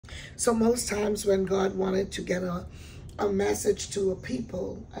So most times when God wanted to get a message to a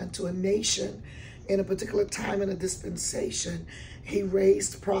people and to a nation in a particular time in a dispensation, he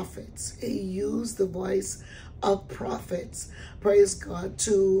raised prophets. He used the voice of prophets, praise God,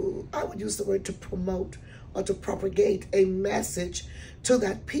 to, I would use the word, to promote or to propagate a message to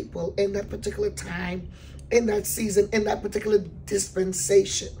that people in that particular time, in that season, in that particular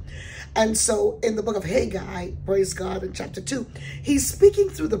dispensation. And so in the book of Haggai, praise God, in chapter 2, he's speaking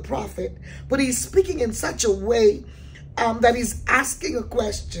through the prophet, but he's speaking in such a way that he's asking a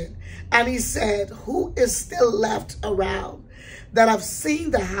question. And he said, who is still left around that have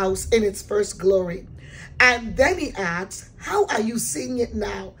seen the house in its first glory? And then he asks, how are you seeing it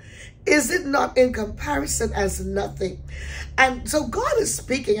now? Is it not in comparison as nothing? And so God is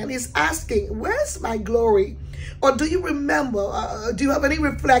speaking and he's asking, where's my glory? Or do you remember, do you have any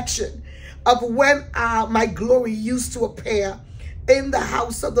reflection of when my glory used to appear in the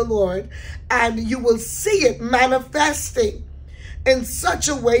house of the Lord? And you will see it manifesting in such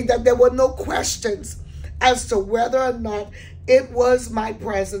a way that there were no questions as to whether or not it was my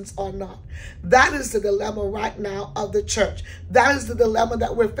presence or not. That is the dilemma right now of the church. That is the dilemma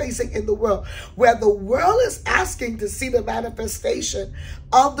that we're facing in the world, where the world is asking to see the manifestation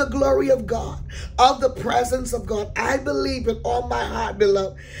of the glory of God, of the presence of God. I believe with all my heart,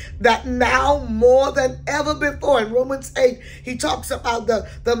 beloved, that now more than ever before, in Romans 8, he talks about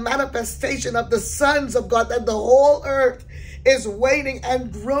the manifestation of the sons of God, that the whole earth is waiting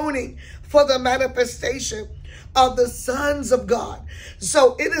and groaning for the manifestation of the sons of God.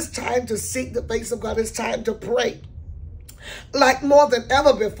 So it is time to seek the face of God. It's time to pray like more than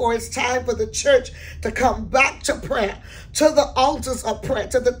ever before. It's time for the church to come back to prayer, to the altars of prayer,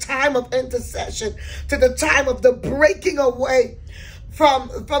 to the time of intercession, to the time of the breaking away from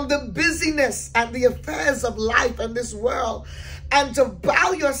the busyness and the affairs of life in this world, and to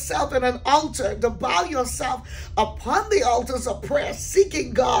bow yourself in an altar, to bow yourself upon the altars of prayer,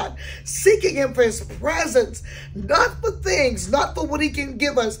 seeking God, seeking him for his presence, not for things, not for what he can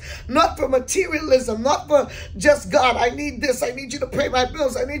give us, not for materialism, not for just God, I need this, I need you to pay my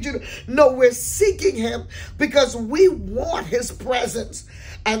bills, I need you to... No, we're seeking him because we want his presence.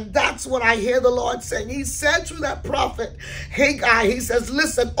 And that's what I hear the Lord saying. He said through that prophet, Haggai, he says,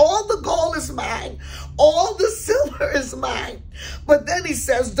 listen, all the gold is mine, all the silver is mine. But then he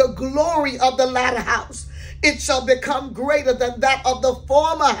says, the glory of the latter house, it shall become greater than that of the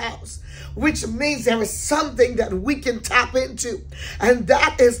former house. Which means there is something that we can tap into. And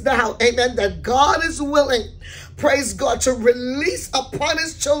that is now, amen, that God is willing, praise God, to release upon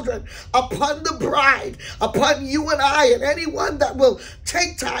his children, upon the bride, upon you and I, and anyone that will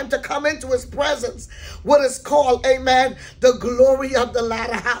take time to come into his presence, what is called, amen, the glory of the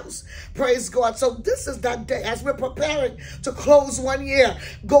latter house. Praise God. So this is that day as we're preparing to close one year,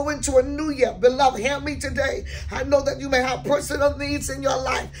 go into a new year. Beloved, hear me today. I know that you may have personal needs in your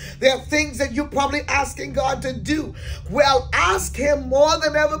life. There are things that you're probably asking God to do. Well, ask him more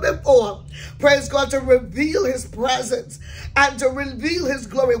than ever before, praise God, to reveal his presence and to reveal his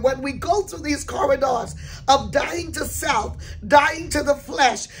glory. When we go through these corridors of dying to self, dying to the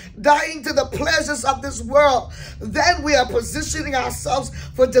flesh, dying to the pleasures of this world, then we are positioning ourselves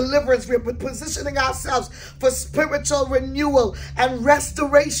for deliverance. We're positioning ourselves for spiritual renewal and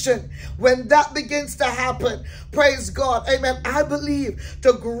restoration. When that begins to happen, praise God, amen, I believe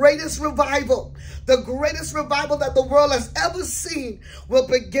the greatest revival that the world has ever seen will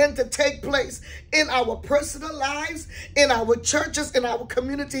begin to take place in our personal lives, in our churches, in our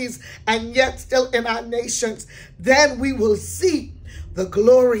communities, and yet still in our nations. Then we will see the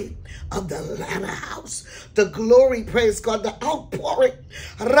glory of the latter house. The glory, praise God, the outpouring.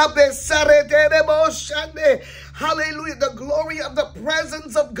 Hallelujah. The glory of the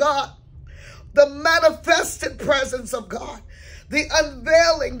presence of God. The manifested presence of God. The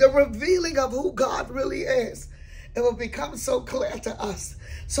unveiling, the revealing of who God really is. It will become so clear to us.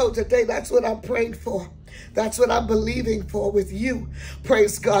 So today, that's what I'm praying for. That's what I'm believing for with you.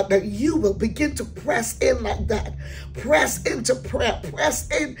 Praise God, that you will begin to press in like that. Press into prayer. Press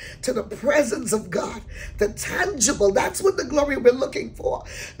into the presence of God. The tangible. That's what the glory we're looking for.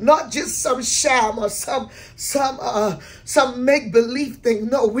 Not just some sham or some make-believe thing.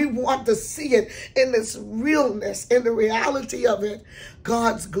 No, we want to see it in its realness, in the reality of it.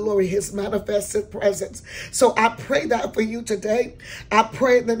 God's glory, his manifested presence. So I pray that for you today. I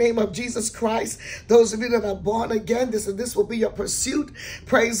pray in the name of Jesus Christ. Those of of you that are born again, this will be your pursuit.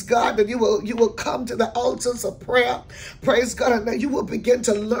 Praise God, that you will come to the altars of prayer. Praise God, and that you will begin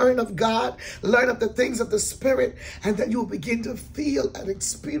to learn of God, learn of the things of the Spirit, and then you will begin to feel and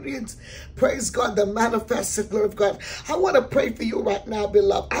experience, praise God, the manifested glory of God. I want to pray for you right now,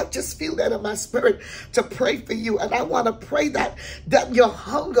 beloved. I just feel that in my spirit to pray for you, and I want to pray that your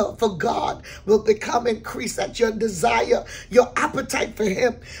hunger for God will become increased, that your desire, your appetite for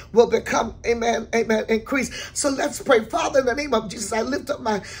Him will become, amen, increased. So let's pray. Father, in the name of Jesus, I lift up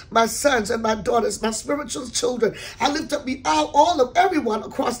my sons and my daughters, my spiritual children. I lift up all of everyone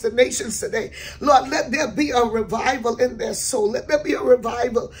across the nations today. Lord, let there be a revival in their soul. Let there be a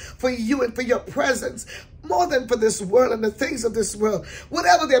revival for you and for your presence, more than for this world and the things of this world.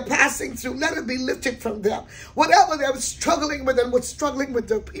 Whatever they're passing through, let it be lifted from them. Whatever they're struggling with and what's struggling with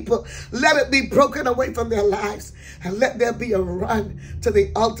their people, let it be broken away from their lives. And let there be a run to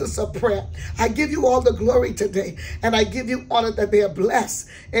the altars of prayer. I give you all the glory today, and I give you honor that they are blessed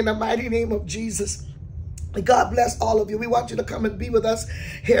in the mighty name of Jesus. God bless all of you. We want you to come and be with us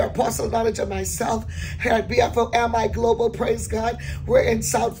here, Apostle Knowledge and myself, here at BFOMI Global. Praise God. We're in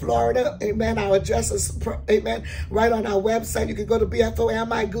South Florida. Amen. Our address is, amen, right on our website. You can go to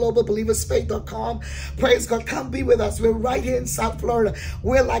BFOMI Global, believersfaith.com. Praise God. Come be with us. We're right here in South Florida.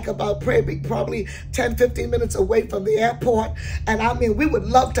 We're like about probably 10, 15 minutes away from the airport. And I mean, we would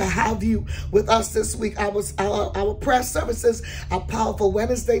love to have you with us this week. Our prayer services are powerful.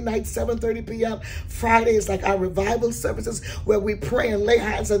 Wednesday night, 7:30 p.m. Friday is like our revival services where we pray and lay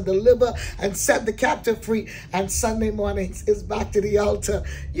hands and deliver and set the captive free. And Sunday mornings is back to the altar.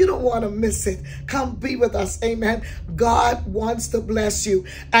 You don't want to miss it. Come be with us. Amen. God wants to bless you,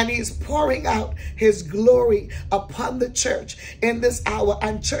 and He's pouring out His glory upon the church in this hour,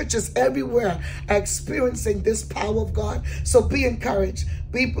 and churches everywhere are experiencing this power of God. So be encouraged.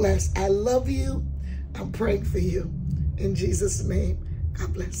 Be blessed. I love you. I'm praying for you. In Jesus' name,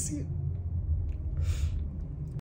 God bless you.